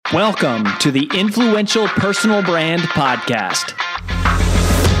Welcome to the Influential Personal Brand Podcast.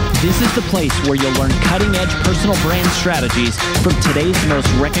 This is the place where you'll learn cutting-edge personal brand strategies from today's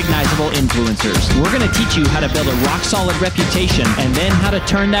most recognizable influencers. We're going to teach you how to build a rock-solid reputation and then how to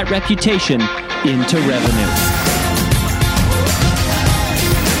turn that reputation into revenue.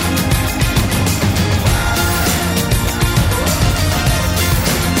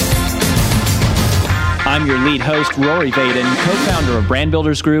 I'm your lead host, Rory Vaden, co-founder of Brand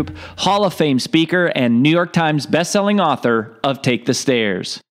Builders Group, Hall of Fame speaker, and New York Times bestselling author of Take the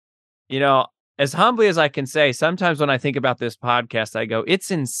Stairs. You know, as humbly as I can say, sometimes when I think about this podcast, I go,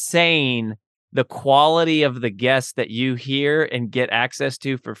 it's insane the quality of the guests that you hear and get access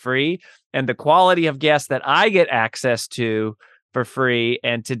to for free, and the quality of guests that I get access to for free.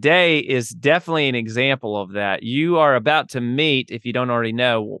 And today is definitely an example of that. You are about to meet, if you don't already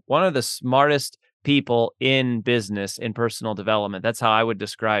know, one of the smartest people in business, in personal development. That's how I would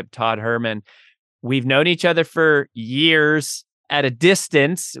describe Todd Herman. We've known each other for years at a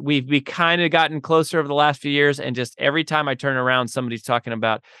distance. We've kind of gotten closer over the last few years. And just every time I turn around, somebody's talking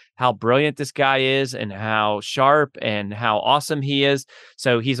about how brilliant this guy is and how sharp and how awesome he is.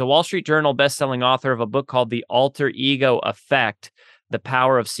 So he's a Wall Street Journal bestselling author of a book called The Alter Ego Effect: The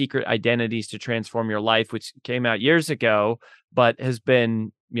Power of Secret Identities to Transform Your Life, which came out years ago, but has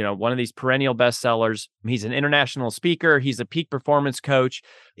been, you know, one of these perennial bestsellers. He's an international speaker. He's a peak performance coach.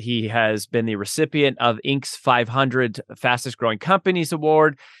 He has been the recipient of Inc.'s 500 Fastest Growing Companies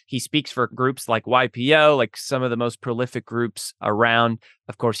Award. He speaks for groups like YPO, like some of the most prolific groups around.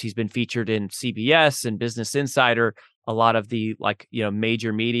 Of course, he's been featured in CBS and Business Insider, a lot of the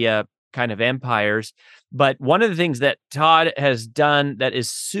major media kind of empires. But one of the things that Todd has done that is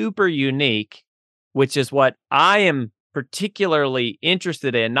super unique, which is what I am particularly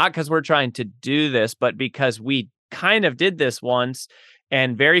interested in, not because we're trying to do this, but because we kind of did this once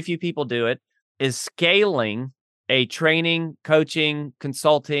and very few people do it, is scaling a training, coaching,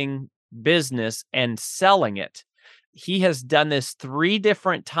 consulting business and selling it. He has done this 3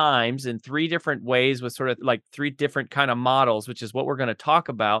 different times in 3 different ways with sort of like 3 different kind of models, which is what we're going to talk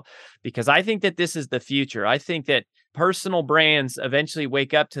about, because I think that this is the future. I think that personal brands eventually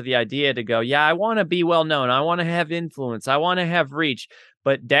wake up to the idea to go, yeah, I want to be well known. I want to have influence. I want to have reach.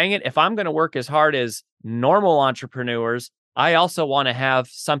 But dang it, if I'm going to work as hard as normal entrepreneurs, I also want to have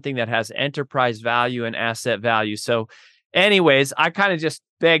something that has enterprise value and asset value. So anyways, I kind of just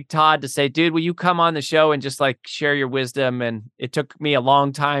begged Todd to say, dude, will you come on the show and just like share your wisdom? And it took me a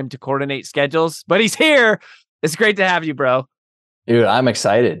long time to coordinate schedules, but he's here. It's great to have you, bro. Dude, I'm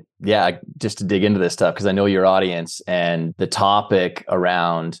excited. Yeah, just to dig into this stuff because I know your audience, and the topic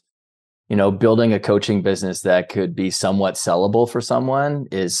around, building a coaching business that could be somewhat sellable for someone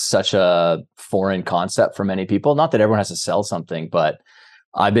is such a foreign concept for many people. Not that everyone has to sell something, but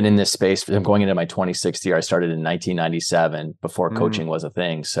I've been in this space. I'm going into my 26th year. I started in 1997 before coaching was a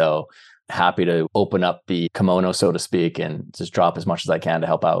thing. So happy to open up the kimono, so to speak, and just drop as much as I can to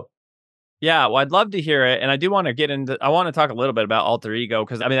help out. Yeah, well, I'd love to hear it. And I do want to I want to talk a little bit about alter ego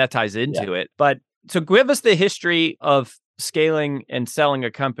because that ties into it. But so give us the history of scaling and selling a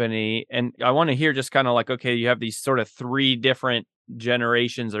company. And I want to hear just kind of like, okay, you have these sort of 3 different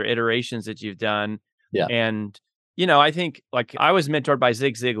generations or iterations that you've done. Yeah. And, I think like I was mentored by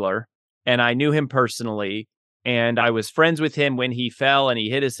Zig Ziglar and I knew him personally. And I was friends with him when he fell and he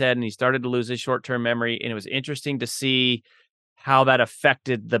hit his head and he started to lose his short-term memory. And it was interesting to see how that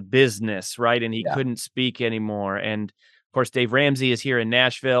affected the business, right? And he couldn't speak anymore. And of course, Dave Ramsey is here in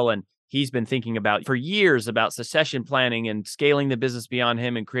Nashville, and he's been thinking about for years about succession planning and scaling the business beyond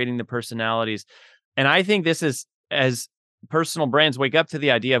him and creating the personalities. And I think this is, as personal brands wake up to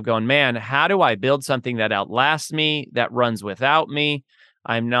the idea of going, man, how do I build something that outlasts me, that runs without me?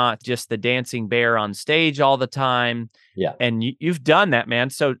 I'm not just the dancing bear on stage all the time. Yeah. And you've done that,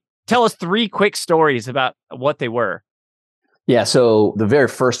 man. So tell us 3 quick stories about what they were. Yeah. So the very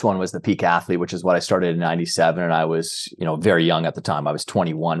first one was the Peak Athlete, which is what I started in 97. And I was, very young at the time. I was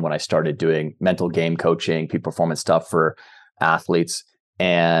 21 when I started doing mental game coaching, peak performance stuff for athletes.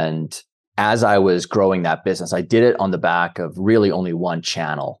 And as I was growing that business, I did it on the back of really only one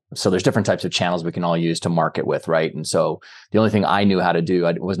channel. So there's different types of channels we can all use to market with, right? And so the only thing I knew how to do,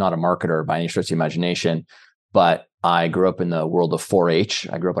 I was not a marketer by any stretch of the imagination, but I grew up in the world of 4-H.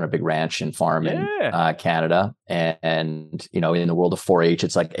 I grew up on a big ranch and farm in Canada. And, in the world of 4-H,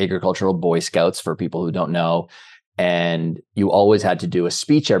 it's like agricultural Boy Scouts for people who don't know. And you always had to do a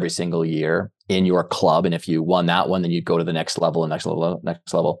speech every single year in your club. And if you won that one, then you'd go to the next level, next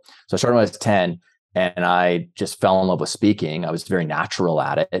level. So I started when I was 10 and I just fell in love with speaking. I was very natural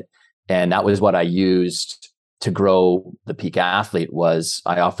at it. And that was what I used to grow the Peak Athlete was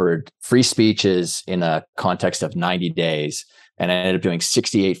I offered free speeches in a context of 90 days. And I ended up doing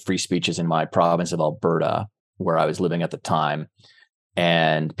 68 free speeches in my province of Alberta, where I was living at the time.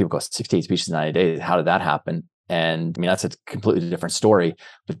 And people go, 68 speeches in 90 days. How did that happen? And I mean, that's a completely different story,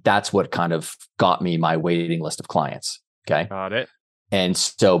 but that's what kind of got me my waiting list of clients. Okay. Got it. And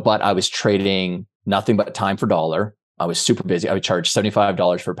so, but I was trading nothing but time for dollar. I was super busy. I would charge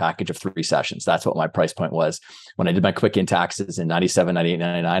 $75 for a package of 3 sessions. That's what my price point was. When I did my quick in taxes in 97, 98,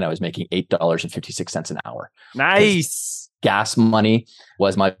 99, I was making $8.56 an hour. Nice. Gas money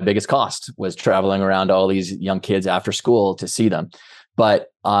was my biggest cost, was traveling around to all these young kids after school to see them. But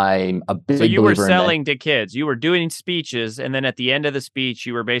I'm a big believer. So you were selling to kids. You were doing speeches. And then at the end of the speech,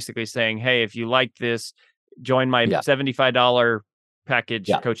 you were basically saying, hey, if you like this, join my $75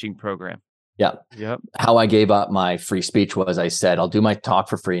 package coaching program. Yeah. Yep. How I gave up my free speech was I said, I'll do my talk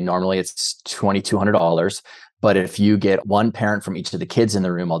for free. Normally it's $2,200. But if you get one parent from each of the kids in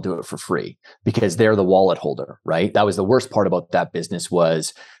the room, I'll do it for free because they're the wallet holder, right? That was the worst part about that business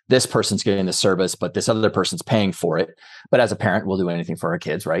was this person's getting the service, but this other person's paying for it. But as a parent, we'll do anything for our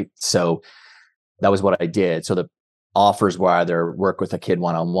kids, right? So that was what I did. So the offers were either work with a kid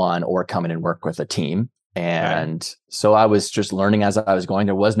one-on-one or come in and work with a team. And so I was just learning as I was going.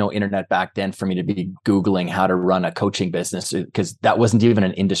 There was no internet back then for me to be Googling how to run a coaching business because that wasn't even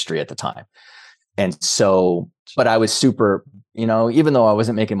an industry at the time. And so, but I was super, even though I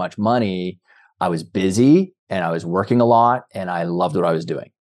wasn't making much money, I was busy and I was working a lot and I loved what I was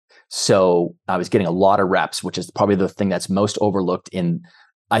doing. So I was getting a lot of reps, which is probably the thing that's most overlooked in,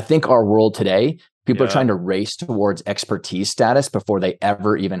 I think, our world today. People are trying to race towards expertise status before they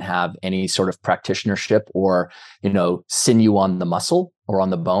ever even have any sort of practitionership or, sinew on the muscle or on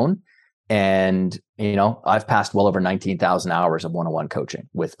the bone. And, I've passed well over 19,000 hours of one-on-one coaching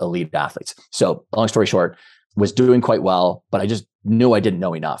with elite athletes. So long story short, was doing quite well, but I just knew I didn't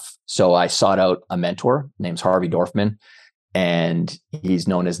know enough. So I sought out a mentor named Harvey Dorfman, and he's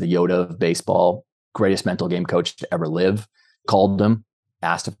known as the Yoda of baseball, greatest mental game coach to ever live. Called him,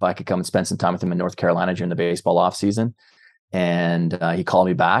 asked if I could come and spend some time with him in North Carolina during the baseball offseason. And he called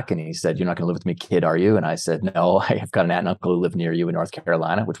me back and he said, "You're not going to live with me, kid, are you?" And I said, "No, I've got an aunt and uncle who live near you in North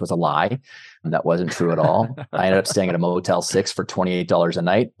Carolina," which was a lie. And that wasn't true at all. I ended up staying at a Motel 6 for $28 a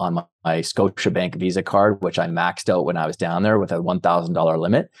night on my Scotiabank Visa card, which I maxed out when I was down there with a $1,000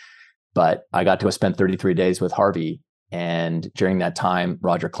 limit. But I got to spend 33 days with Harvey. And during that time,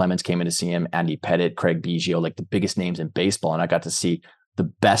 Roger Clemens came in to see him, Andy Pettitte, Craig Biggio, like the biggest names in baseball. And I got to see the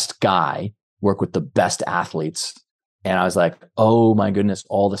best guy work with the best athletes. And I was like, oh my goodness,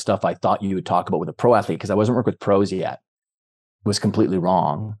 all the stuff I thought you would talk about with a pro athlete, because I wasn't working with pros yet, was completely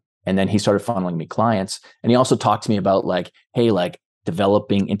wrong. And then he started funneling me clients. And he also talked to me about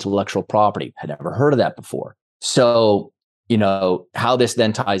developing intellectual property. Had never heard of that before. So, how this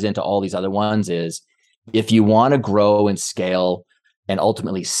then ties into all these other ones is if you want to grow and scale and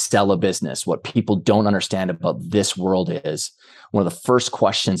ultimately sell a business, what people don't understand about this world is one of the first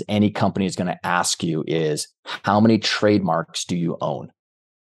questions any company is going to ask you is, how many trademarks do you own?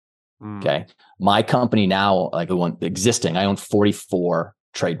 Okay. My company now, like the one existing, I own 44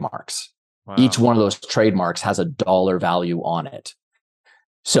 trademarks. Wow. Each one of those trademarks has a dollar value on it.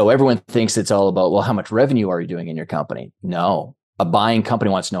 So everyone thinks it's all about, well, how much revenue are you doing in your company? No, a buying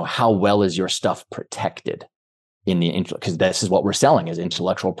company wants to know how well is your stuff protected because this is what we're selling is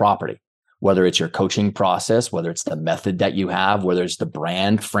intellectual property, whether it's your coaching process, whether it's the method that you have, whether it's the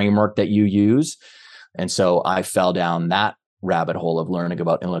brand framework that you use. And so I fell down that rabbit hole of learning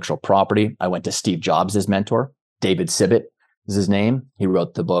about intellectual property. I went to Steve Jobs' mentor, David Sibbitt is his name. He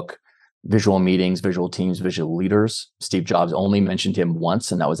wrote the book, Visual Meetings, Visual Teams, Visual Leaders. Steve Jobs only mentioned him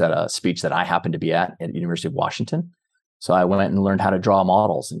once, and that was at a speech that I happened to be at University of Washington. So I went and learned how to draw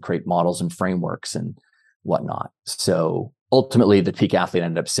models and create models and frameworks and whatnot. So ultimately, the Peak Athlete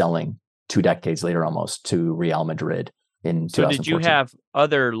ended up selling 2 decades later almost to Real Madrid in 2014. So did you have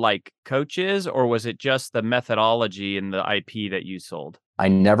other coaches, or was it just the methodology and the IP that you sold? I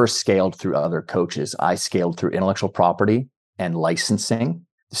never scaled through other coaches. I scaled through intellectual property and licensing.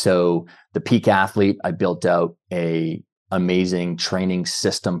 So the Peak Athlete, I built out a amazing training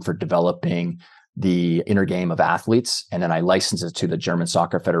system for developing the inner game of athletes. And then I licensed it to the German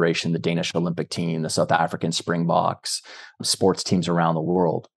Soccer Federation, the Danish Olympic team, the South African Springboks, sports teams around the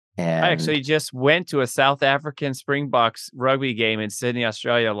world. And I actually just went to a South African Springboks rugby game in Sydney,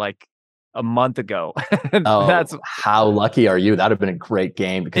 Australia, a month ago. That's how lucky are you? That would have been a great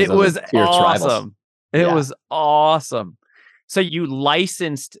game because it was awesome. It was awesome. So you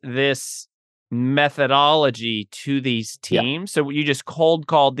licensed this methodology to these Yeah. teams? So you just cold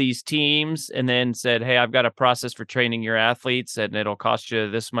called these teams and then said, hey, I've got a process for training your athletes and it'll cost you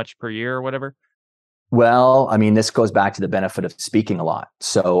this much per year or whatever? Well, I mean, this goes back to the benefit of speaking a lot.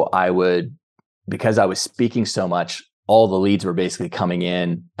 So because I was speaking so much, all the leads were basically coming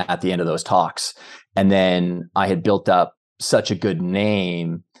in at the end of those talks. And then I had built up such a good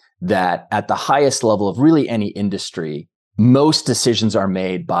name that at the highest level of really any industry, most decisions are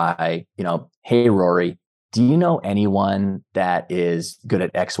made by, hey, Rory, do you know anyone that is good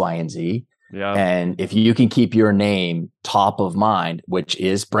at X, Y, and Z? Yeah. And if you can keep your name top of mind, which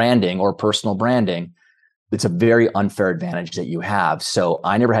is branding or personal branding, it's a very unfair advantage that you have. So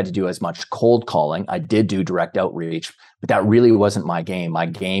I never had to do as much cold calling. I did do direct outreach, but that really wasn't my game. My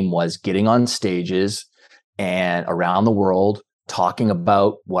game was getting on stages and around the world, talking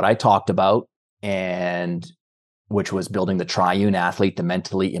about what I talked about, and which was building the triune athlete, the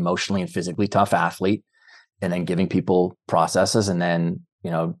mentally, emotionally, and physically tough athlete, and then giving people processes. And then,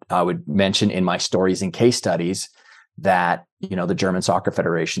 I would mention in my stories and case studies that, the German Soccer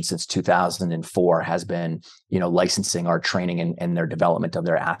Federation since 2004 has been, licensing our training and their development of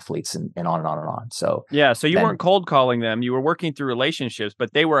their athletes and on and on and on. So, yeah. So you weren't cold calling them. You were working through relationships,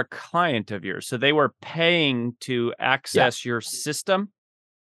 but they were a client of yours. So they were paying to access your system.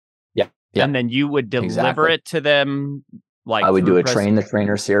 Yeah. Yeah. And then you would deliver it to them. Like I would do a train the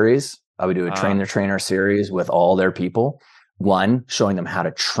trainer series. I would do a train the trainer series with all their people. One, showing them how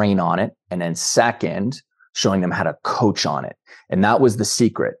to train on it. And then second, showing them how to coach on it. And that was the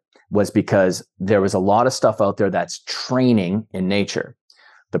secret, was because there was a lot of stuff out there that's training in nature.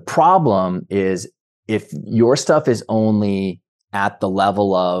 The problem is if your stuff is only at the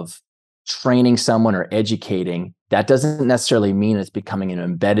level of training someone or educating, that doesn't necessarily mean it's becoming an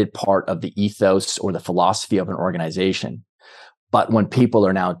embedded part of the ethos or the philosophy of an organization. But when people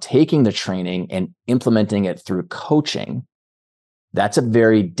are now taking the training and implementing it through coaching, that's a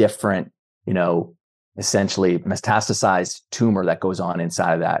very different, essentially metastasized tumor that goes on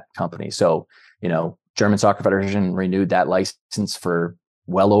inside of that company. So, German Soccer Federation renewed that license for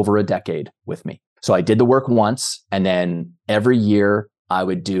well over a decade with me. So I did the work once, and then every year I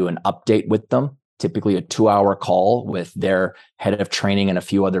would do an update with them, typically a 2-hour call with their head of training and a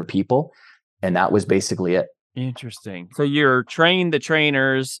few other people. And that was basically it. Interesting. So you're training the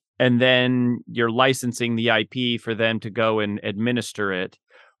trainers and then you're licensing the IP for them to go and administer it.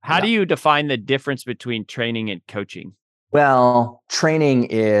 How do you define the difference between training and coaching? Well, training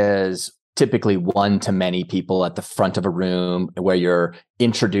is typically one-to-many people at the front of a room where you're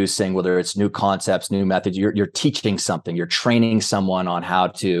introducing, whether it's new concepts, new methods, you're teaching something, you're training someone on how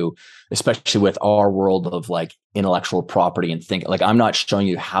to, especially with our world of like intellectual property and think, like I'm not showing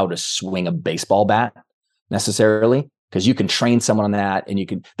you how to swing a baseball bat necessarily, because you can train someone on that,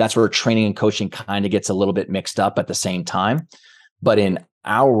 and that's where training and coaching kind of gets a little bit mixed up at the same time. But in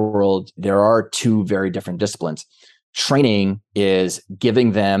our world, there are two very different disciplines. Training is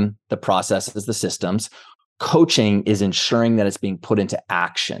giving them the processes, the systems. Coaching is ensuring that it's being put into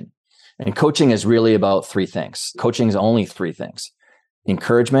action. And coaching is really about three things. Coaching is only three things: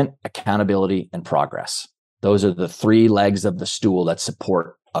 encouragement, accountability, and progress. Those are the three legs of the stool that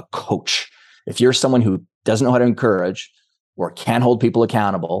support a coach. If you're someone who doesn't know how to encourage, or can't hold people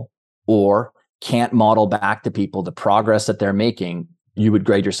accountable, or can't model back to people the progress that they're making, you would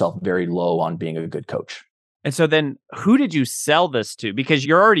grade yourself very low on being a good coach. And so then who did you sell this to? Because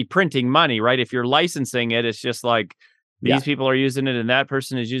you're already printing money, right? If you're licensing it, it's just like these people are using it and that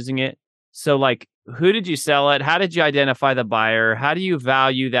person is using it. So like, who did you sell it? How did you identify the buyer? How do you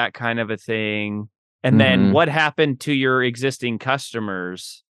value that kind of a thing? And then what happened to your existing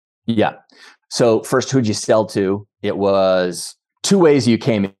customers? Yeah. So first, who'd you sell to? It was two ways you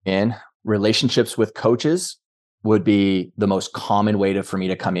came in. Relationships with coaches would be the most common way for me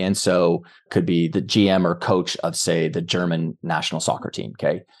to come in. So could be the GM or coach of, say, the German national soccer team.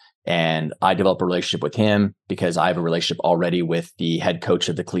 Okay. And I develop a relationship with him because I have a relationship already with the head coach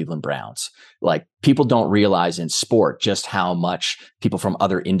of the Cleveland Browns. Like, people don't realize in sport just how much people from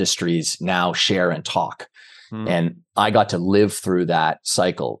other industries now share and talk. And I got to live through that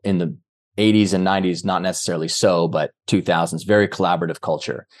cycle in the 80s and 90s, not necessarily so, but 2000s, very collaborative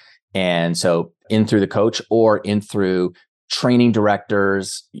culture. And so in through the coach or in through training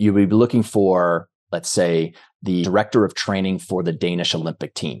directors, you would be looking for, let's say, the director of training for the Danish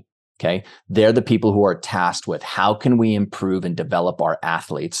Olympic team. Okay. They're the people who are tasked with how can we improve and develop our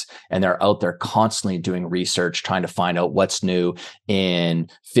athletes? And they're out there constantly doing research, trying to find out what's new in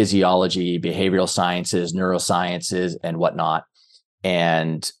physiology, behavioral sciences, neurosciences, and whatnot.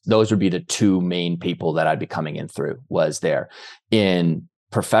 And those would be the two main people that I'd be coming in through was there. In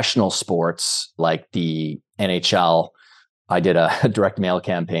professional sports like the NHL, I did a direct mail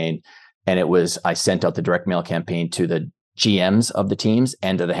campaign, and I sent out the direct mail campaign to the GMs of the teams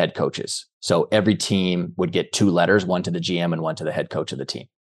and to the head coaches. So every team would get 2 letters, one to the GM and one to the head coach of the team.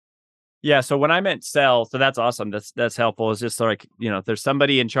 Yeah. So when I meant sell, so that's awesome. That's helpful. It's just like, if there's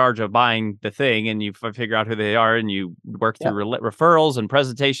somebody in charge of buying the thing and you figure out who they are and you work through referrals and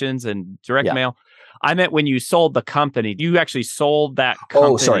presentations and direct mail. I meant when you sold the company, you actually sold that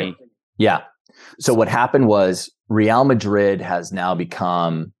company. Oh, sorry. Yeah. So what happened was Real Madrid has now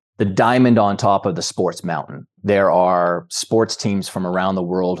become the diamond on top of the sports mountain. There are sports teams from around the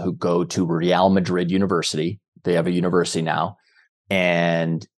world who go to Real Madrid University. They have a university now,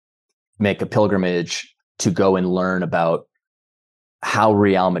 and make a pilgrimage to go and learn about how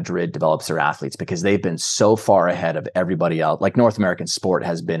Real Madrid develops their athletes, because they've been so far ahead of everybody else. Like North American sport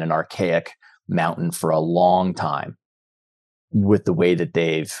has been an archaic mountain for a long time with the way that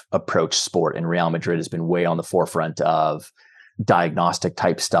they've approached sport. And Real Madrid has been way on the forefront of diagnostic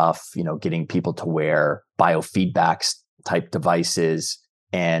type stuff, getting people to wear biofeedback type devices.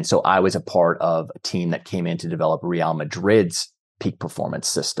 And so I was a part of a team that came in to develop Real Madrid's peak performance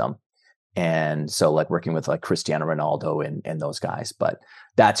system. And so like working with like Cristiano Ronaldo and those guys, but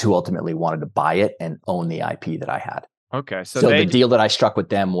that's who ultimately wanted to buy it and own the IP that I had. Okay. So the deal that I struck with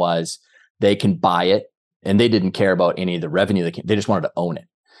them was they can buy it, and they didn't care about any of the revenue. They just wanted to own it.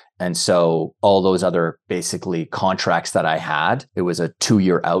 And so all those other basically contracts that I had, it was a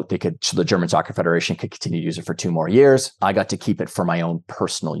 2-year out. So the German Soccer Federation could continue to use it for 2 more years. I got to keep it for my own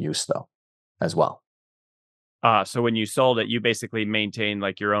personal use though, as well. So when you sold it, you basically maintained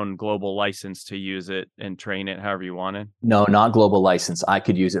like your own global license to use it and train it however you wanted? No, not global license. I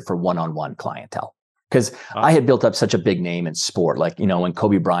could use it for one-on-one clientele. Because I had built up such a big name in sport. Like, when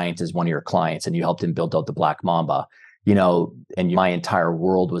Kobe Bryant is one of your clients and you helped him build out the Black Mamba, and my entire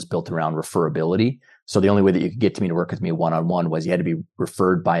world was built around referability. So the only way that you could get to me to work with me one-on-one was you had to be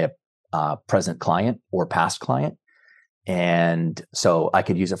referred by a present client or past client. And so I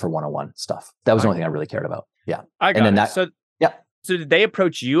could use it for one-on-one stuff. That was the only thing I really cared about. Yeah. I got it. So did they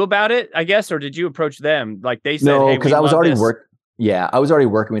approach you about it, I guess, or did you approach them? Like they said, no, because I was already I was already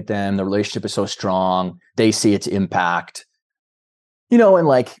working with them. The relationship is so strong. They see its impact. And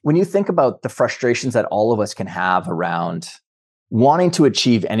like when you think about the frustrations that all of us can have around wanting to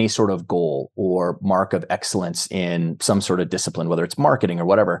achieve any sort of goal or mark of excellence in some sort of discipline, whether it's marketing or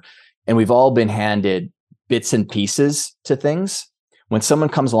whatever, and we've all been handed bits and pieces to things. When someone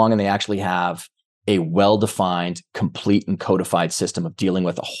comes along and they actually have a well-defined, complete and codified system of dealing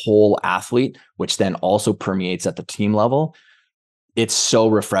with a whole athlete, which then also permeates at the team level, it's so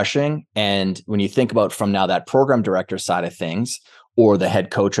refreshing. And when you think about from now that program director side of things, or the head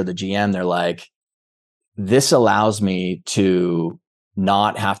coach or the GM, they're like, this allows me to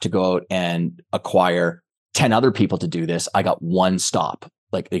not have to go out and acquire 10 other people to do this. I got one stop.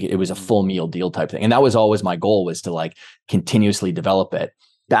 Like it was a full meal deal type thing. And that was always my goal, was to like continuously develop it.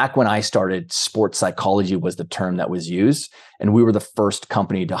 Back when I started, sports psychology was the term that was used. And we were the first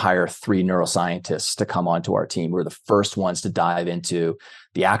company to hire 3 neuroscientists to come onto our team. We were the first ones to dive into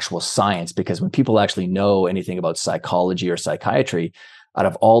the actual science, because when people actually know anything about psychology or psychiatry, out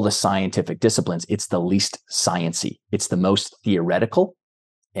of all the scientific disciplines, it's the least sciencey. It's the most theoretical.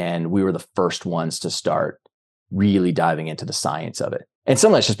 And we were the first ones to start really diving into the science of it. And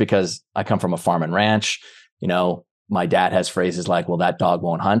some of that's just because I come from a farm and ranch. My dad has phrases like, well, that dog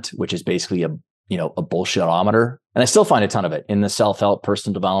won't hunt, which is basically a bullshitometer. And I still find a ton of it in the self-help,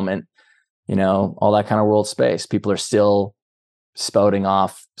 personal development, all that kind of world space. People are still spouting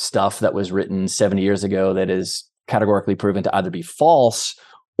off stuff that was written 70 years ago that is categorically proven to either be false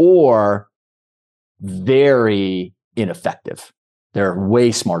or very ineffective. There are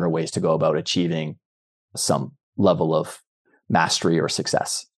way smarter ways to go about achieving some level of mastery or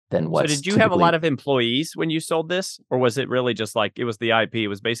success than what. So did you have a lot of employees when you sold this, or was it really just like it was the IP? It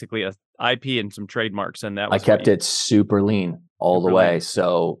was basically a IP and some trademarks, and that was I kept it super lean all the way.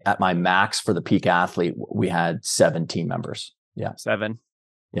 So at my max for the peak athlete, we had 7 team members. Yeah. 7.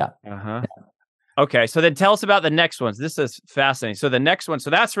 Yeah. Yeah. Okay. So then tell us about the next ones. This is fascinating. So the next one, so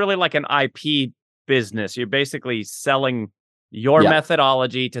that's really like an IP business. You're basically selling your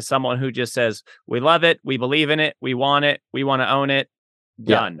methodology to someone who just says, we love it, we believe in it, we want to own it.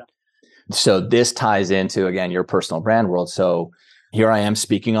 Done. Yeah. So this ties into, again, your personal brand world. So here I am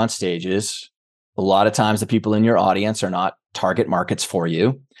speaking on stages. A lot of times the people in your audience are not target markets for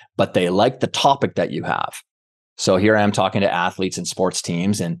you, but they like the topic that you have. So here I am talking to athletes and sports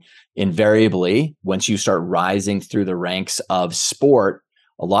teams. And invariably, once you start rising through the ranks of sport,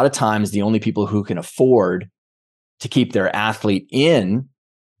 a lot of times the only people who can afford to keep their athlete in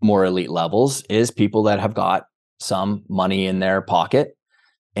more elite levels is people that have got some money in their pocket.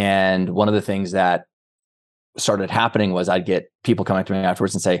 And one of the things that started happening was I'd get people coming to me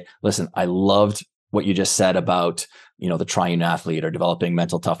afterwards and say, listen, I loved what you just said about, the triune athlete or developing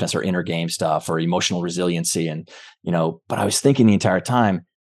mental toughness or inner game stuff or emotional resiliency. And, but I was thinking the entire time,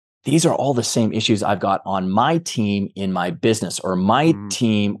 these are all the same issues I've got on my team in my business or my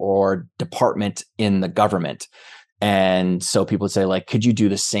team or department in the government. And so people would say, like, could you do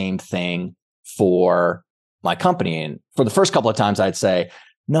the same thing for my company? And for the first couple of times I'd say,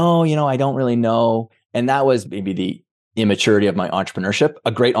 no, I don't really know. And that was maybe the immaturity of my entrepreneurship.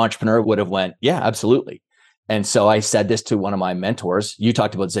 A great entrepreneur would have went, yeah, absolutely. And so I said this to one of my mentors. You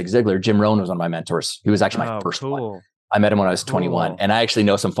talked about Zig Ziglar. Jim Rohn was one of my mentors. He was actually my first one. I met him when I was 21. And I actually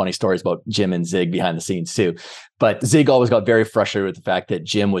know some funny stories about Jim and Zig behind the scenes too. But Zig always got very frustrated with the fact that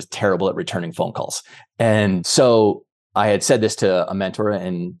Jim was terrible at returning phone calls. And so I had said this to a mentor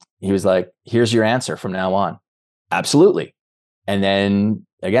and he was like, here's your answer from now on. Absolutely. And then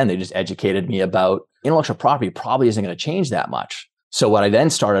again, they just educated me about intellectual property probably isn't going to change that much. So what I then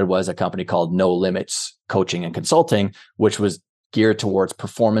started was a company called No Limits Coaching and Consulting, which was geared towards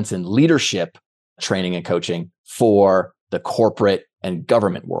performance and leadership training and coaching for the corporate and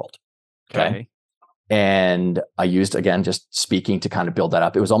government world. Okay. And I used, again, just speaking to kind of build that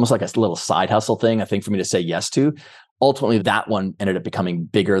up. It was almost like a little side hustle thing, I think, for me to say yes to. Ultimately, that one ended up becoming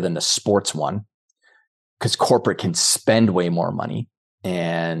bigger than the sports one because corporate can spend way more money.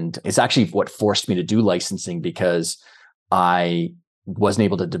 And it's actually what forced me to do licensing because I wasn't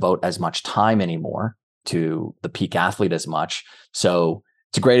able to devote as much time anymore to the peak athlete as much. So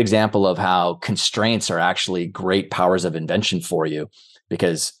it's a great example of how constraints are actually great powers of invention for you.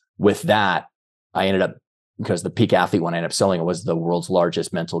 Because with that, I ended up, because the peak athlete one I ended up selling was the world's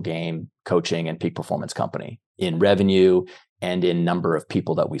largest mental game coaching and peak performance company in revenue and in number of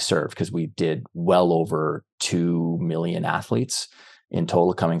people that we served, because we did well over 2 million athletes in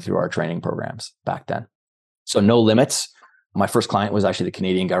total coming through our training programs back then. So No Limits. My first client was actually the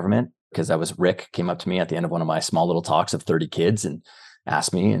Canadian government, because that was Rick came up to me at the end of one of my small little talks of 30 kids and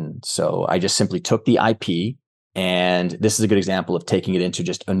asked me. And so I just simply took the IP, and this is a good example of taking it into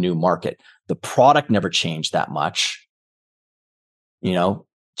just a new market. The product never changed that much,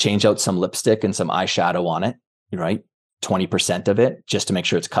 change out some lipstick and some eyeshadow on it, right? 20% of it just to make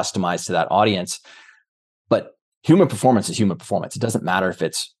sure it's customized to that audience. But human performance is human performance. It doesn't matter if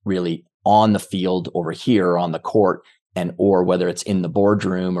it's really on the field over here or on the court, and or whether it's in the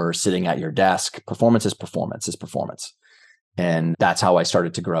boardroom or sitting at your desk. Performance is performance is performance. And that's how I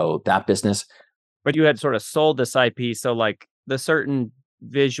started to grow that business. But you had sort of sold this IP. So like the certain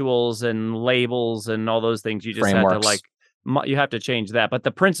visuals and labels and all those things, you just Frameworks. had to you have to change that. But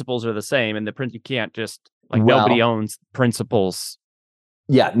the principles are the same. And you can't just nobody owns principles.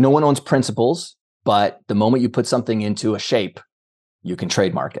 Yeah, no one owns principles. But the moment you put something into a shape, you can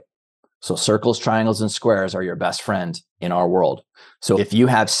trademark it. So circles, triangles, and squares are your best friend in our world. So if you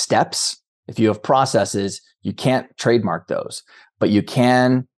have steps, if you have processes, you can't trademark those, but you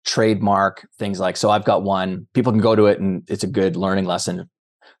can trademark things like, so I've got one, people can go to it and it's a good learning lesson.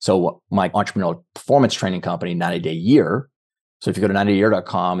 So my entrepreneurial performance training company, 90 Day Year. So if you go to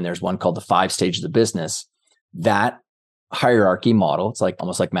 90dayyear.com and there's one called the 5 Stages of Business, that hierarchy model, it's like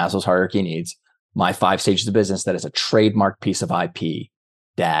almost like Maslow's hierarchy of needs. My 5 Stages of Business, that is a trademark piece of IP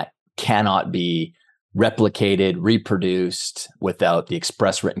that cannot be replicated, reproduced without the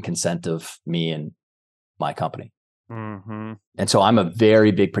express written consent of me and my company. Mm-hmm. And so I'm a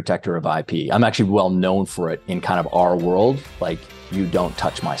very big protector of IP. I'm actually well known for it in kind of our world. Like, you don't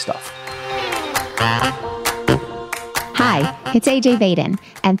touch my stuff. Hi, it's AJ Vaden,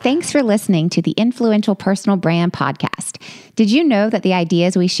 and thanks for listening to the Influential Personal Brand Podcast. Did you know that the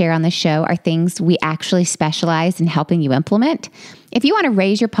ideas we share on the show are things we actually specialize in helping you implement? If you want to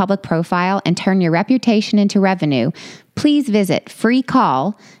raise your public profile and turn your reputation into revenue, please visit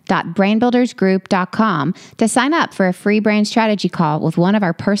freecall.brandbuildersgroup.com to sign up for a free brand strategy call with one of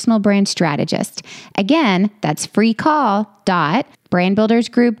our personal brand strategists. Again, that's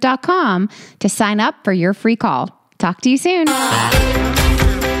freecall.brandbuildersgroup.com to sign up for your free call. Talk to you soon.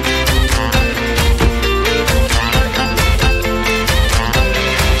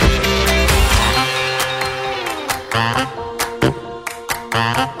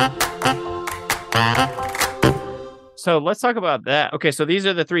 So let's talk about that. Okay, so these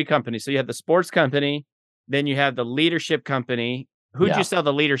are the 3 companies. So you have the sports company, then you have the leadership company. Who'd you sell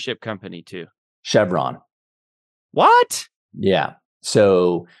the leadership company to? Chevron. What? Yeah.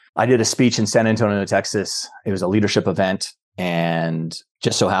 So I did a speech in San Antonio, Texas. It was a leadership event. And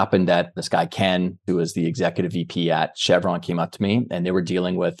just so happened that this guy, Ken, who was the executive VP at Chevron, came up to me, and they were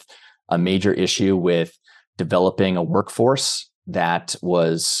dealing with a major issue with developing a workforce that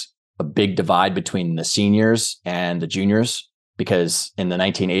was a big divide between the seniors and the juniors, because in the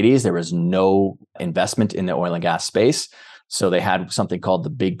 1980s, there was no investment in the oil and gas space. So they had something called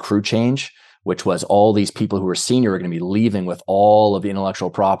the big crew change, which was all these people who were senior were going to be leaving with all of the intellectual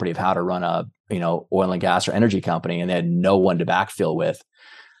property of how to run a, oil and gas or energy company, and they had no one to backfill with.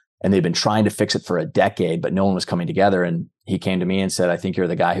 And they'd been trying to fix it for a decade, but no one was coming together. And he came to me and said, "I think you're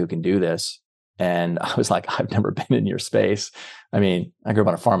the guy who can do this." And I was like, "I've never been in your space. I mean, I grew up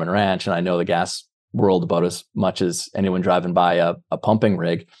on a farm and ranch, and I know the gas world about as much as anyone driving by a pumping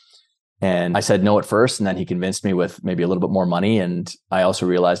rig." And I said no at first, and then he convinced me with maybe a little bit more money. And I also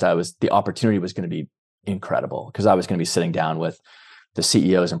realized the opportunity was going to be incredible, because I was going to be sitting down with the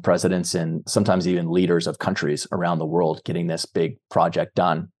CEOs and presidents and sometimes even leaders of countries around the world getting this big project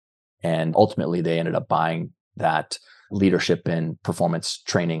done. And ultimately, they ended up buying that leadership and performance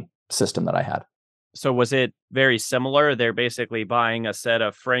training system that I had. So was it very similar? They're basically buying a set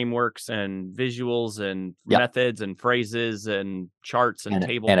of frameworks and visuals and methods and phrases and charts and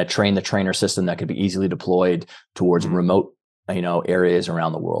tables. And a train the trainer system that could be easily deployed towards remote, areas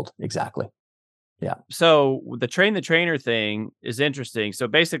around the world. Exactly. Yeah. So the train the trainer thing is interesting. So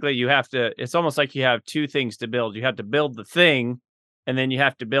basically it's almost like you have two things to build. You have to build the thing, and then you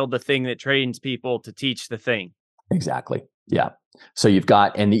have to build the thing that trains people to teach the thing. Exactly. Yeah. So you've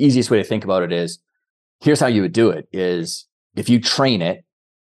got, and the easiest way to think about it is, here's how you would do it is, if you train it,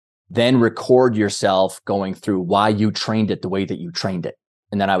 then record yourself going through why you trained it the way that you trained it.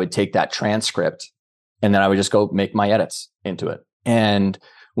 And then I would take that transcript, and then I would just go make my edits into it. And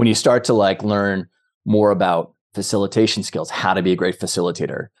when you start to learn more about facilitation skills, how to be a great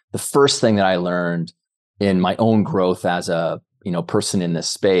facilitator, the first thing that I learned in my own growth as a person in this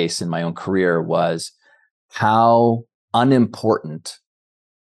space in my own career was how unimportant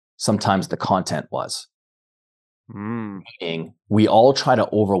sometimes the content was. Meaning, we all try to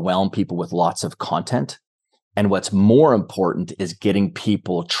overwhelm people with lots of content. And what's more important is getting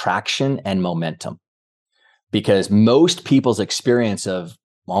people traction and momentum. Because most people's experience of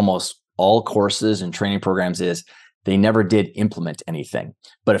almost all courses and training programs is they never did implement anything.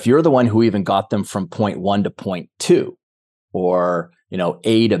 But if you're the one who even got them from point 1 to point 2, or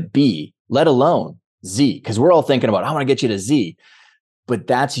A to B, let alone Z, because we're all thinking about, I want to get you to Z. But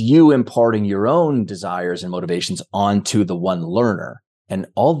that's you imparting your own desires and motivations onto the one learner. And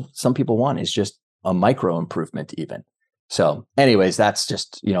all some people want is just a micro improvement even. So anyways, that's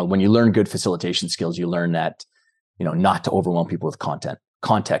just, when you learn good facilitation skills, you learn that, not to overwhelm people with content.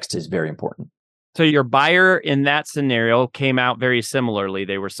 Context is very important. So your buyer in that scenario came out very similarly.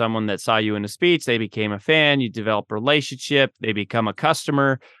 They were someone that saw you in a speech. They became a fan. You develop a relationship. They become a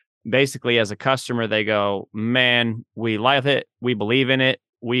customer. Basically, as a customer, they go, "Man, we love it. We believe in it.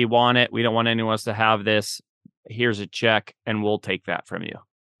 We want it. We don't want anyone else to have this. Here's a check, and we'll take that from you."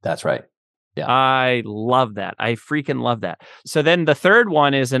 That's right. Yeah. I love that. I freaking love that. So then the third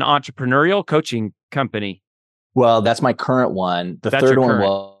one is an entrepreneurial coaching company. Well, that's my current one. The third one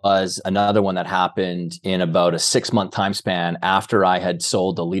was another one that happened in about a 6-month time span after I had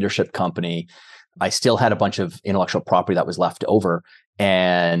sold the leadership company. I still had a bunch of intellectual property that was left over.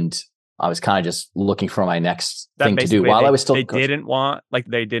 And I was kind of just looking for my next thing to do while I was still. They didn't want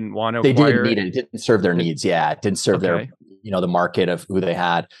to. They didn't need it. It didn't serve their needs. Yeah, it didn't serve their, the market of who they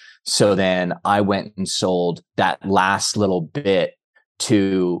had. So then I went and sold that last little bit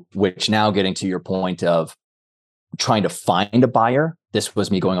to, which now getting to your point of trying to find a buyer. This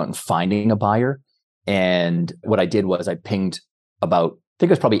was me going out and finding a buyer. And what I did was I pinged about, I think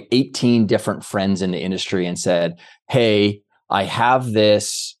it was probably 18 different friends in the industry and said, "Hey, I have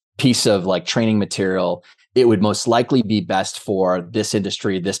this piece of training material. It would most likely be best for this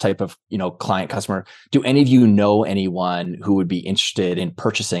industry, this type of, client customer. Do any of you know anyone who would be interested in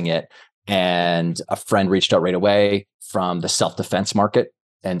purchasing it?" And a friend reached out right away from the self-defense market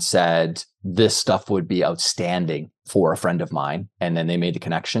and said, "This stuff would be outstanding for a friend of mine." And then they made the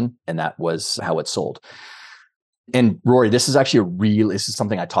connection, and that was how it sold. And Rory, this is actually this is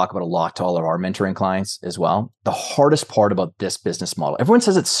something I talk about a lot to all of our mentoring clients as well. The hardest part about this business model, everyone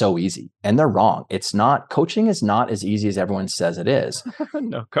says it's so easy, and they're wrong. It's not. Coaching is not as easy as everyone says it is.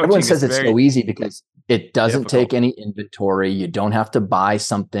 No, everyone says it's so easy because it doesn't take any inventory. You don't have to buy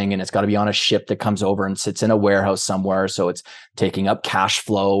something, and it's got to be on a ship that comes over and sits in a warehouse somewhere. So it's taking up cash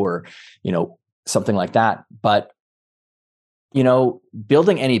flow or, something like that. But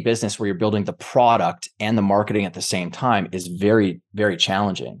building any business where you're building the product and the marketing at the same time is very, very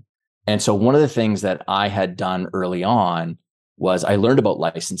challenging. And so one of the things that I had done early on was I learned about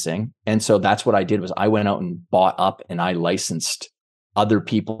licensing. And so that's what I did was I went out and bought up and I licensed other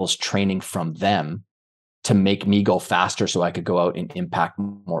people's training from them to make me go faster so I could go out and impact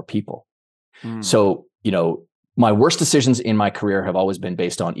more people. So, my worst decisions in my career have always been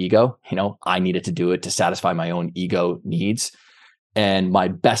based on ego. I needed to do it to satisfy my own ego needs. And my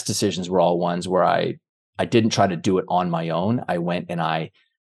best decisions were all ones where I didn't try to do it on my own. I went and I,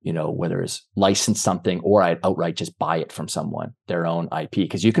 whether it's license something or I'd outright just buy it from someone, their own IP,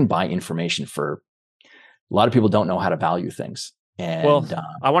 because you can buy information for, a lot of people don't know how to value things. And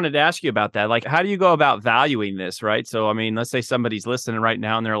I wanted to ask you about that. Like, how do you go about valuing this, right? So, I mean, let's say somebody's listening right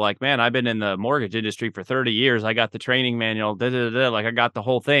now and they're like, man, I've been in the mortgage industry for 30 years. I got the training manual, like I got the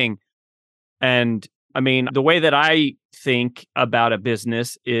whole thing. And I mean, the way that I think about a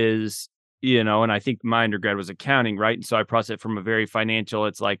business is, and I think my undergrad was accounting, right? And so I process it from a very financial,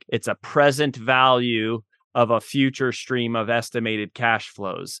 it's like, it's a present value of a future stream of estimated cash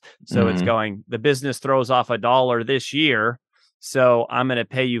flows. So it's going, the business throws off $1 this year. So I'm going to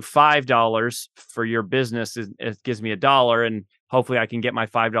pay you $5 for your business. It gives me $1, and hopefully I can get my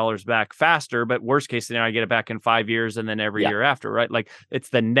 $5 back faster. But worst case scenario, I get it back in 5 years and then every year after, right? Like it's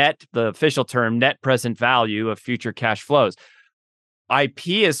the official term, net present value of future cash flows. IP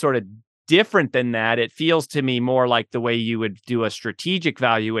is sort of different than that. It feels to me more like the way you would do a strategic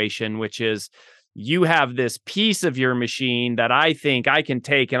valuation, which is you have this piece of your machine that I think I can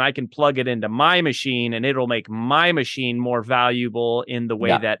take and I can plug it into my machine and it'll make my machine more valuable in the way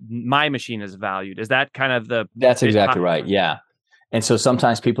that my machine is valued. Is that kind of That's exactly right. Yeah. And so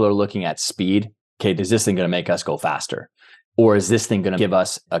sometimes people are looking at speed. Okay, is this thing going to make us go faster? Or is this thing going to give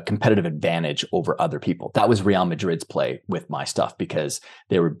us a competitive advantage over other people? That was Real Madrid's play with my stuff because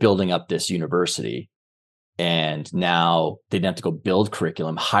they were building up this university. And now they didn't have to go build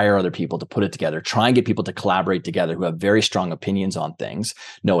curriculum, hire other people to put it together, try and get people to collaborate together who have very strong opinions on things.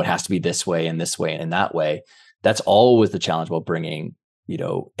 No, it has to be this way and that way. That's always the challenge about bringing,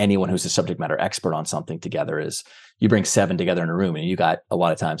 anyone who's a subject matter expert on something together is you bring 7 together in a room and you got a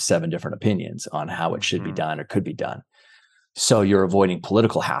lot of times 7 different opinions on how it should be done or could be done. So you're avoiding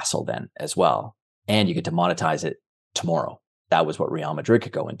political hassle then as well. And you get to monetize it tomorrow. That was what Real Madrid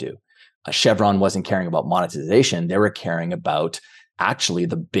could go and do. Chevron wasn't caring about monetization. They were caring about actually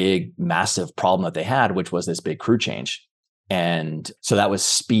the big, massive problem that they had, which was this big crew change. And so that was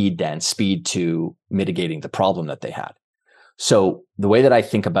speed to mitigating the problem that they had. So the way that I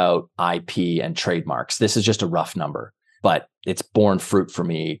think about IP and trademarks, this is just a rough number, but it's borne fruit for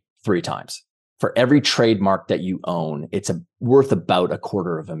me 3 times. For every trademark that you own, it's worth about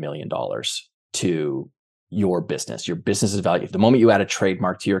 $250,000 to your business. Your business is valued. The moment you add a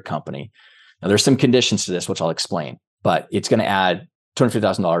trademark to your company, now there's some conditions to this, which I'll explain, but it's going to add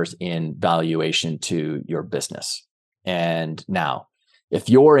 $250,000 in valuation to your business. And now, if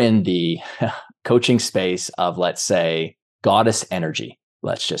you're in the coaching space of, let's say, goddess energy,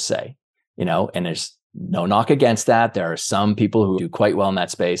 let's just say, and there's no knock against that. There are some people who do quite well in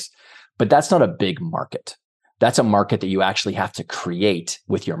that space, but that's not a big market. That's a market that you actually have to create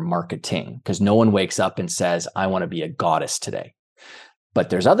with your marketing because no one wakes up and says, I want to be a goddess today. But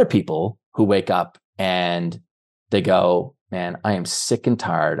there's other people who wake up and they go, man, I am sick and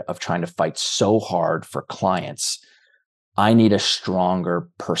tired of trying to fight so hard for clients. I need a stronger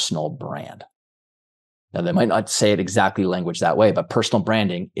personal brand. Now, they might not say it exactly language that way, but personal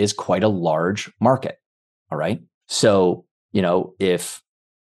branding is quite a large market. All right. So, if,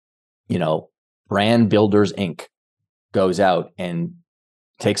 Brand Builders Inc. goes out and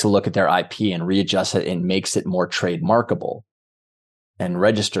takes a look at their IP and readjusts it and makes it more trademarkable and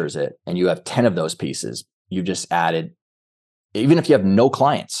registers it, and you have 10 of those pieces, you just added, even if you have no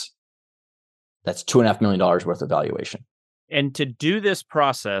clients, that's $2.5 million worth of valuation. And to do this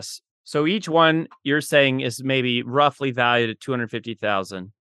process, so each one you're saying is maybe roughly valued at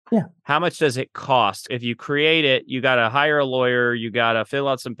 $250,000. Yeah. How much does it cost? If you create it, you got to hire a lawyer, you got to fill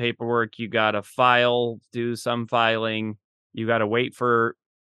out some paperwork, you got to do some filing, you got to wait for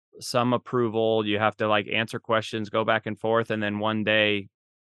some approval, you have to answer questions, go back and forth, and then one day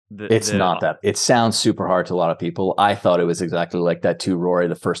it's not that. It sounds super hard to a lot of people. I thought it was exactly like that too, Rory,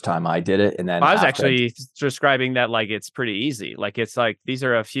 the first time I did it. And then I was actually describing that like it's pretty easy. Like it's like these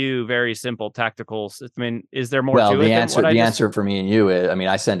are a few very simple tactical. I mean, is there more to it? The answer for me and you is,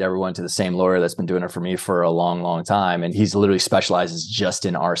 I send everyone to the same lawyer that's been doing it for me for a long, long time. And he's literally specializes just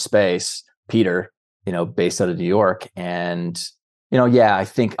in our space, Peter, based out of New York. And, I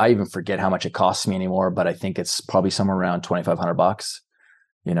think I even forget how much it costs me anymore, but I think it's probably somewhere around $2,500.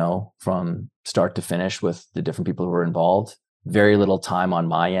 From start to finish with the different people who are involved. Very little time on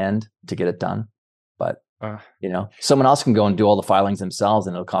my end to get it done. But Someone else can go and do all the filings themselves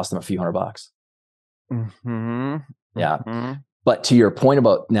and it'll cost them a few $100. Mm-hmm. Yeah. Mm-hmm. But to your point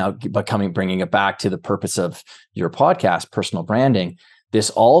about now, bringing it back to the purpose of your podcast, personal branding, this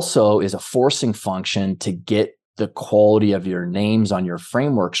also is a forcing function to get the quality of your names on your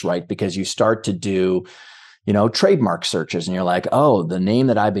frameworks right, because you start to do, trademark searches and you're like, oh, the name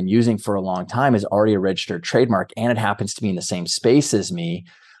that I've been using for a long time is already a registered trademark and it happens to be in the same space as me.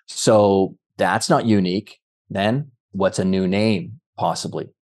 So that's not unique. Then what's a new name possibly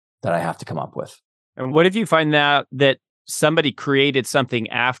that I have to come up with? And what if you find that somebody created something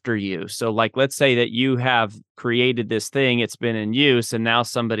after you? So like, let's say that you have created this thing, it's been in use, and now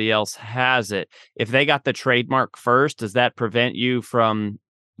somebody else has it. If they got the trademark first, does that prevent you from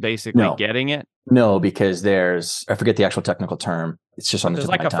basically getting it? No, because I forget the actual technical term. It's just on the tip of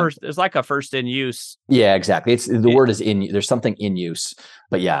my tongue. There's like a first in use. Yeah, exactly. Word is there's something in use.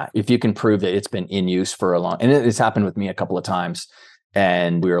 But yeah, if you can prove that it's been in use for and it's happened with me a couple of times,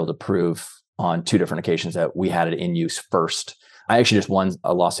 and we were able to prove on 2 different occasions that we had it in use first. I actually just won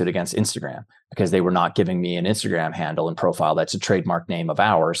a lawsuit against Instagram because they were not giving me an Instagram handle and profile that's a trademark name of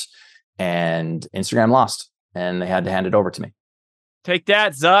ours. And Instagram lost and they had to hand it over to me. Take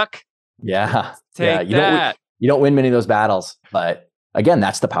that, Zuck. Yeah. Take that. You don't win many of those battles, but again,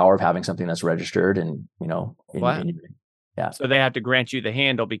 that's the power of having something that's registered and, yeah. So they have to grant you the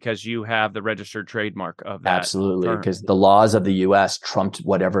handle because you have the registered trademark of that. Absolutely, because the laws of the US trumped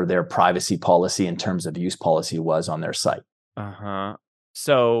whatever their privacy policy in terms of use policy was on their site. Uh-huh.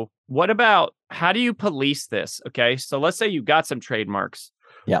 So what about, how do you police this? Okay, so let's say you got some trademarks.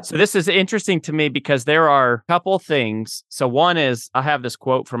 Yeah. So this is interesting to me because there are a couple things. So one is, I have this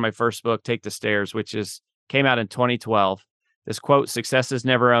quote from my first book, Take the Stairs, which came out in 2012. This quote, "Success is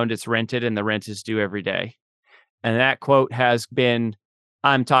never owned, it's rented, and the rent is due every day." And that quote has been,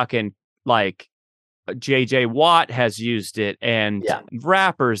 I'm talking like JJ Watt has used it and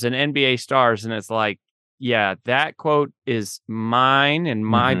rappers and NBA stars. And it's like, yeah, that quote is mine in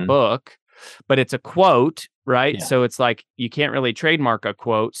my book, but it's a quote, right? Yeah. So it's like, you can't really trademark a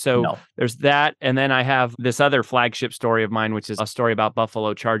quote. So there's that. And then I have this other flagship story of mine, which is a story about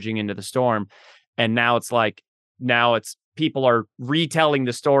Buffalo charging into the storm. And now it's people are retelling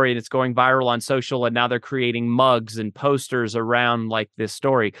the story and it's going viral on social. And now they're creating mugs and posters around like this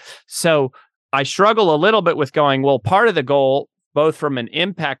story. So I struggle a little bit with going, well, part of the goal, both from an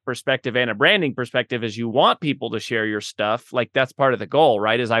impact perspective and a branding perspective, is you want people to share your stuff. Like that's part of the goal,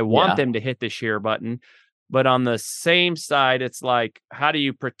 right? Is I want them to hit the share button. But on the same side, it's like, how do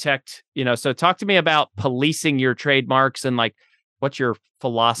you protect, so talk to me about policing your trademarks and like, what's your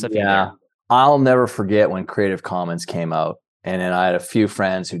philosophy there? I'll never forget when Creative Commons came out. And then I had a few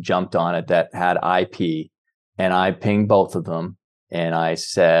friends who jumped on it that had IP. And I pinged both of them. And I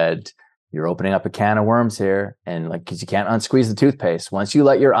said, you're opening up a can of worms here. And because you can't unsqueeze the toothpaste. Once you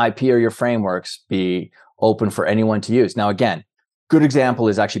let your IP or your frameworks be open for anyone to use. Now, again, good example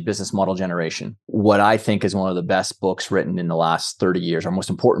is actually Business Model Generation. What I think is one of the best books written in the last 30 years, or most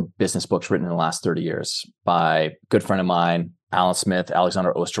important business books written in the last 30 years by a good friend of mine, Alan Smith,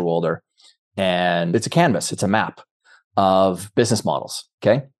 Alexander Osterwalder. And it's a canvas, it's a map of business models.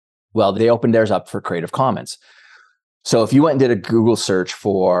 Okay. Well, they opened theirs up for Creative Commons. So if you went and did a Google search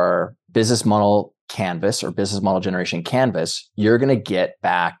for business model canvas or business model generation canvas, you're going to get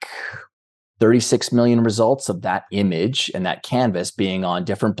back 36 million results of that image and that canvas being on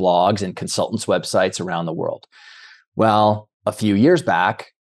different blogs and consultants' websites around the world. Well, a few years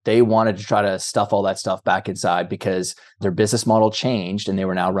back, they wanted to try to stuff all that stuff back inside because their business model changed and they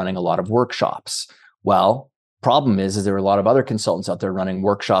were now running a lot of workshops. Well, problem is there were a lot of other consultants out there running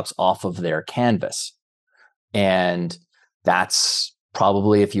workshops off of their canvas. And that's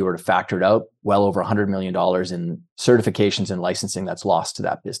probably, if you were to factor it out, well over $100 million in certifications and licensing that's lost to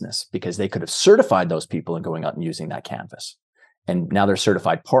that business because they could have certified those people and going out and using that canvas. And now they're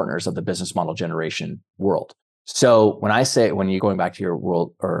certified partners of the business model generation world. So when you're going back to your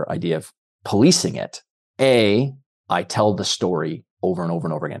world or idea of policing it, I tell the story over and over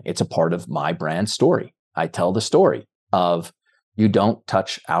and over again. It's a part of my brand story. I tell the story of you don't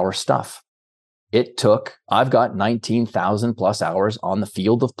touch our stuff. I've got 19,000 plus hours on the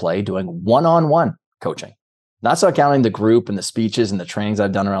field of play doing one-on-one coaching. That's not counting the group and the speeches and the trainings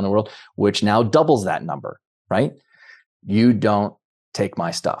I've done around the world, which now doubles that number, right? You don't take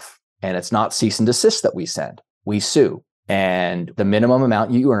my stuff. And it's not cease and desist that we send. We sue. And the minimum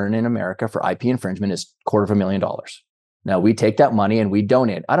amount you earn in America for IP infringement is $250,000. Now we take that money and we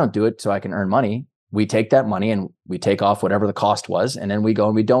donate. I don't do it so I can earn money. We take that money and we take off whatever the cost was. And then we go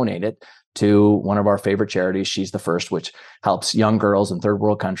and we donate it to one of our favorite charities, She's the First, which helps young girls in third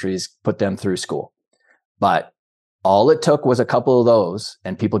world countries put them through school. But all it took was a couple of those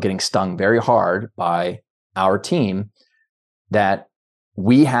and people getting stung very hard by our team, that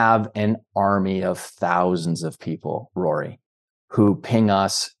we have an army of thousands of people, Rory, who ping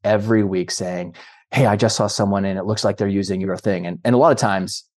us every week saying, hey, I just saw someone and it looks like they're using your thing. And a lot of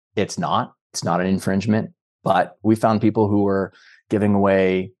times it's not an infringement, but we found people who were giving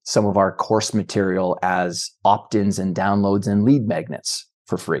away some of our course material as opt-ins and downloads and lead magnets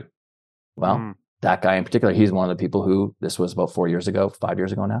for free. Well, that guy in particular, he's one of the people who, this was about 5 years ago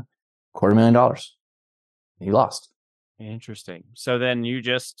now, $250,000. He lost. Interesting. So then you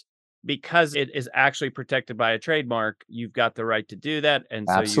just, because it is actually protected by a trademark, you've got the right to do that. And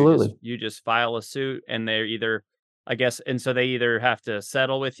so Absolutely. you just file a suit, and they're either, I guess, and so they either have to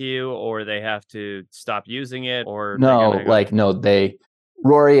settle with you or they have to stop using it, or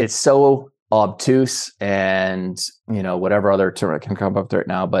Rory, it's so obtuse and, whatever other term I can come up with right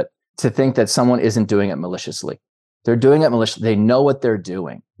now, but to think that someone isn't doing it maliciously. They're doing it maliciously. They know what they're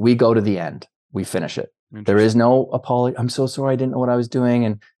doing. We go to the end. We finish it. There is no apology. I'm so sorry. I didn't know what I was doing.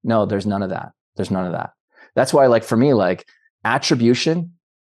 And no, there's none of that. That's why, for me, attribution,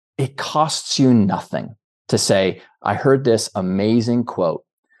 it costs you nothing to say, I heard this amazing quote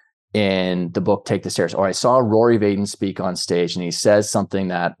in the book, Take the Stairs, or I saw Rory Vaden speak on stage and he says something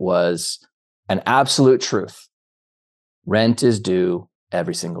that was an absolute truth. Rent is due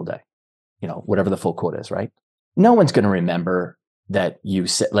every single day. Whatever the full quote is, right? No one's going to remember that you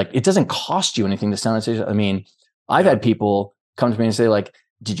said, it doesn't cost you anything to stand on stage. I mean, I've had people come to me and say,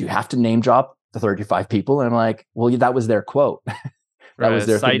 did you have to name drop the 35 people? And I'm like, well, that was their quote. That was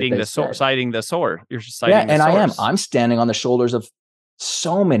their citing the source. You're just citing the source. I'm standing on the shoulders of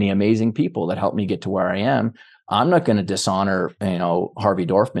so many amazing people that helped me get to where I am. I'm not going to dishonor, Harvey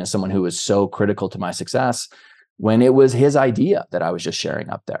Dorfman, someone who was so critical to my success, when it was his idea that I was just sharing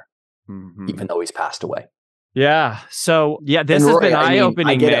up there, even though he's passed away. Yeah. So this has been eye-opening.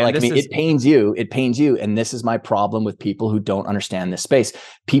 I get it. It pains you. It pains you. And this is my problem with people who don't understand this space.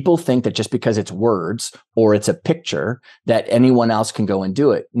 People think that just because it's words or it's a picture that anyone else can go and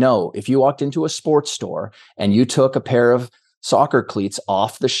do it. No, if you walked into a sports store and you took a pair of soccer cleats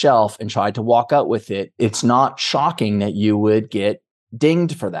off the shelf and tried to walk out with it, it's not shocking that you would get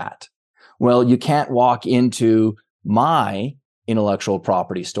dinged for that. Well, you can't walk into my intellectual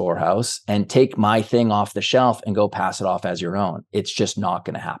property storehouse and take my thing off the shelf and go pass it off as your own. It's just not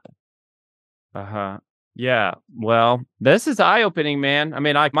going to happen. Yeah. Well, this is eye-opening, man. I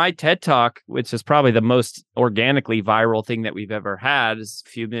mean, my TED Talk, which is probably the most organically viral thing that we've ever had, is a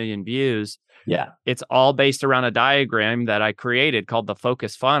few million views. Yeah. It's all based around a diagram that I created called the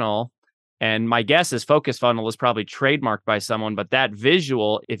focus funnel. And my guess is focus funnel is probably trademarked by someone, but that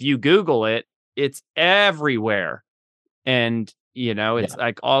visual, if you Google it, it's everywhere. And, it's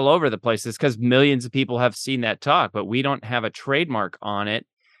all over the place. It's because millions of people have seen that talk, but we don't have a trademark on it.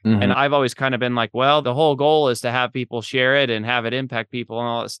 Mm-hmm. And I've always kind of been like, well, the whole goal is to have people share it and have it impact people and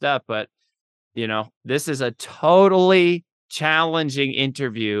all that stuff. But, this is a totally challenging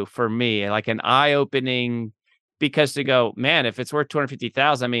interview for me, like an eye-opening, because to go, man, if it's worth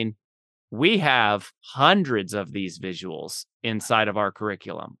 250,000, I mean, we have hundreds of these visuals inside of our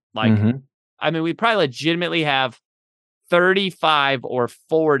curriculum. We probably legitimately have 35 or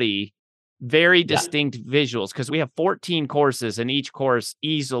 40 very distinct visuals, because we have 14 courses and each course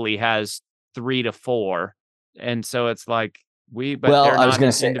easily has 3 to 4. And so it's like I was going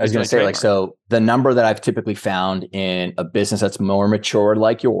to say, so the number that I've typically found in a business that's more mature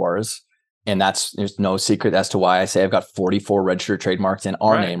like yours, and there's no secret as to why I say I've got 44 registered trademarks in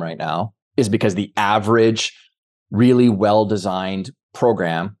our name right now, is because the average really well-designed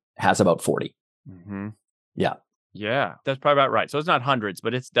program has about 40. Mm-hmm. Yeah. Yeah, that's probably about right. So it's not hundreds,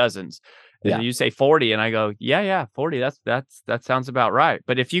 but it's dozens. And Yeah. you say 40 and I go, yeah, 40. That sounds about right.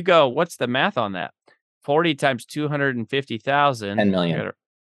 But if you go, what's the math on that? 40 times 250,000. 10 million.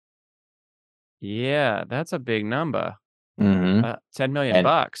 Yeah, that's a big number. Mm-hmm. 10 million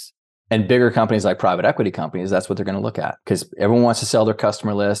bucks. And bigger companies like private equity companies, that's what they're going to look at, because everyone wants to sell their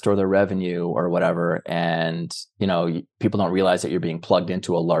customer list or their revenue or whatever. And, people don't realize that you're being plugged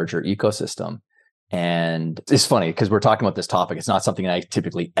into a larger ecosystem. And it's funny because we're talking about this topic. It's not something I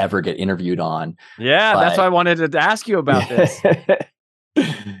typically ever get interviewed on. Yeah, that's why I wanted to ask you about this.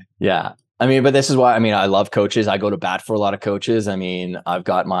 Yeah. But this is why, I love coaches. I go to bat for a lot of coaches. I've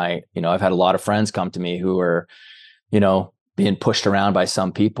got I've had a lot of friends come to me who are, being pushed around by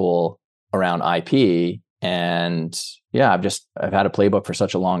some people around IP. And yeah, I've had a playbook for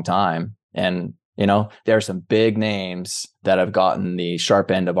such a long time. And, there are some big names that have gotten the sharp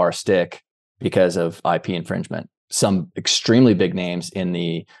end of our stick because of IP infringement. some extremely big names in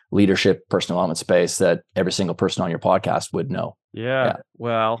the leadership personal development space that every single person on your podcast would know. Yeah.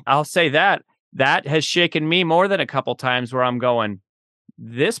 Well, I'll say that has shaken me more than a couple times where I'm going,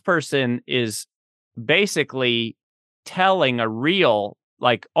 this person is basically telling a real,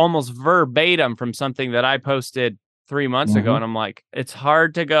 like almost verbatim from something that I posted 3 months ago. And I'm like, it's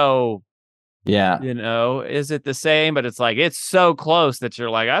hard to go, is it the same? But it's like, it's so close that you're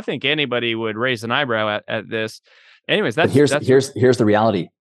like, I think anybody would raise an eyebrow at this. Anyways, here's the reality.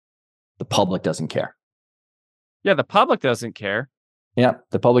 The public doesn't care. Yeah, the public doesn't care. Yeah,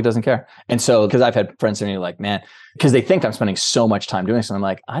 the public doesn't care. And so, because I've had friends saying like, man, because they think I'm spending so much time doing this. And I'm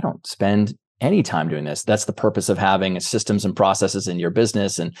like, I don't spend any time doing this. That's the purpose of having systems and processes in your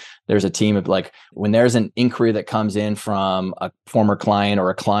business. And there's a team of like, when there's an inquiry that comes in from a former client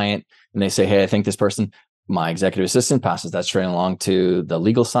or a client, and they say, hey, I think this person, my executive assistant passes that straight along to the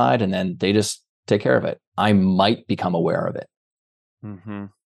legal side, and then they just take care of it. I might become aware of it.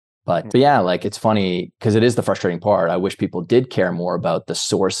 But yeah, like it's funny because it is the frustrating part. I wish people did care more about the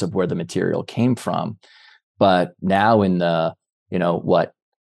source of where the material came from. But now in the,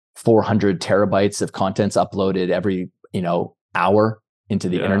 400 terabytes of contents uploaded every, hour into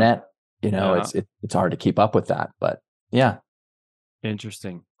the internet, it's hard to keep up with that. But yeah.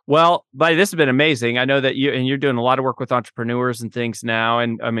 Interesting. Well, buddy, this has been amazing. I know that you're doing a lot of work with entrepreneurs and things now.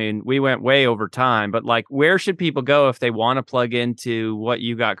 And I mean, we went way over time, but like, where should people go if they want to plug into what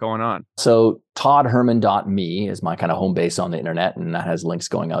you got going on? So toddherman.me is my kind of home base on the internet. And that has links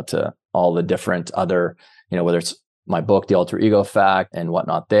going out to all the different other, whether it's my book, The Alter Ego Effect and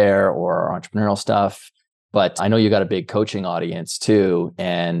whatnot there, or entrepreneurial stuff. But I know you got a big coaching audience too.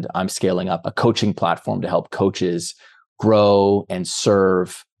 And I'm scaling up a coaching platform to help coaches grow and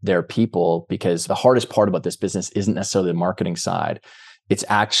serve their people, because the hardest part about this business isn't necessarily the marketing side. It's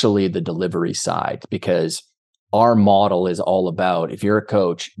actually the delivery side, because our model is all about, if you're a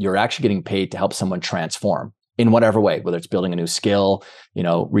coach, you're actually getting paid to help someone transform in whatever way, whether it's building a new skill,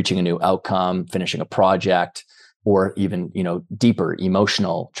 reaching a new outcome, finishing a project, or even, deeper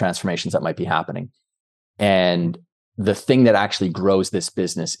emotional transformations that might be happening. And the thing that actually grows this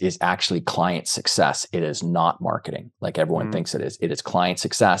business is actually client success. It is not marketing like everyone thinks it is. It is client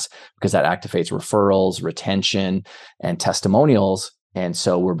success, because that activates referrals, retention, and testimonials. And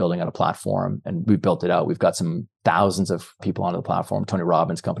so we're building out a platform, and we built it out. We've got some thousands of people onto the platform. Tony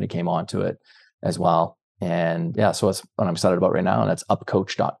Robbins' company came onto it as well. And yeah, so that's what I'm excited about right now. And that's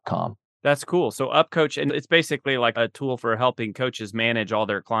upcoach.com. That's cool. So UpCoach, and it's basically like a tool for helping coaches manage all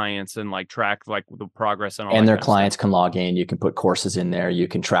their clients and like track like the progress and all. And their clients can log in. You can put courses in there. You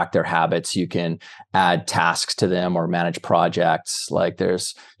can track their habits. You can add tasks to them or manage projects. Like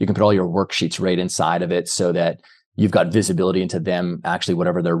you can put all your worksheets right inside of it, so that you've got visibility into them, actually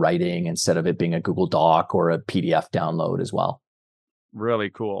whatever they're writing, instead of it being a Google Doc or a PDF download as well. Really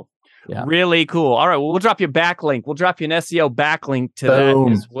cool. Yeah. Really cool. All right. Well, we'll drop you a backlink. We'll drop you an SEO backlink to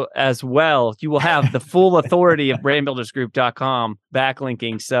that as well. You will have the full authority of brandbuildersgroup.com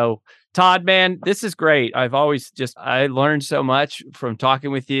backlinking. So Todd, man, this is great. I learned so much from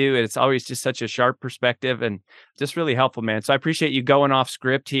talking with you. And it's always just such a sharp perspective and just really helpful, man. So I appreciate you going off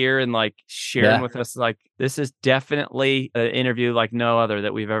script here and like sharing with us. Like, this is definitely an interview like no other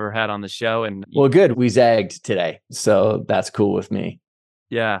that we've ever had on the show. And well, good. We zagged today. So that's cool with me.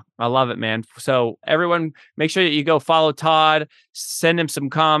 Yeah, I love it, man. So everyone, make sure that you go follow Todd, send him some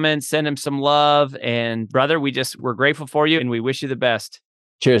comments, send him some love. And brother, we're grateful for you and we wish you the best.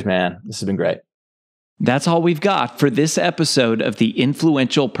 Cheers, man. This has been great. That's all we've got for this episode of the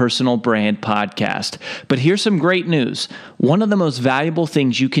Influential Personal Brand Podcast. But here's some great news. One of the most valuable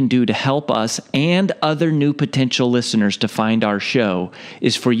things you can do to help us and other new potential listeners to find our show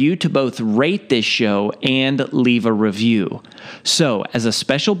is for you to both rate this show and leave a review. So, as a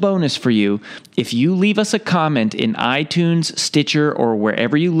special bonus for you, if you leave us a comment in iTunes, Stitcher, or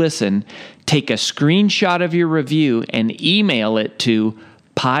wherever you listen, take a screenshot of your review and email it to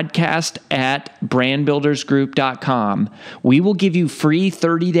podcast@brandbuildersgroup.com. We will give you free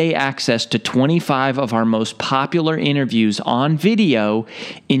 30-day access to 25 of our most popular interviews on video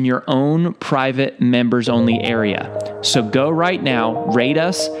in your own private members-only area. So go right now, rate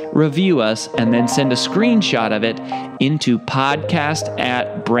us, review us, and then send a screenshot of it into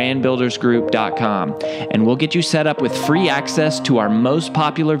podcast@brandbuildersgroup.com. And we'll get you set up with free access to our most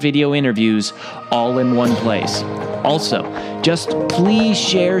popular video interviews all in one place. Also, just please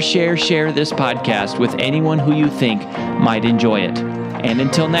share this podcast with anyone who you think might enjoy it. And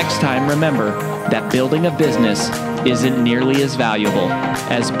until next time, remember that building a business isn't nearly as valuable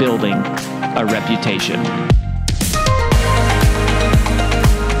as building a reputation.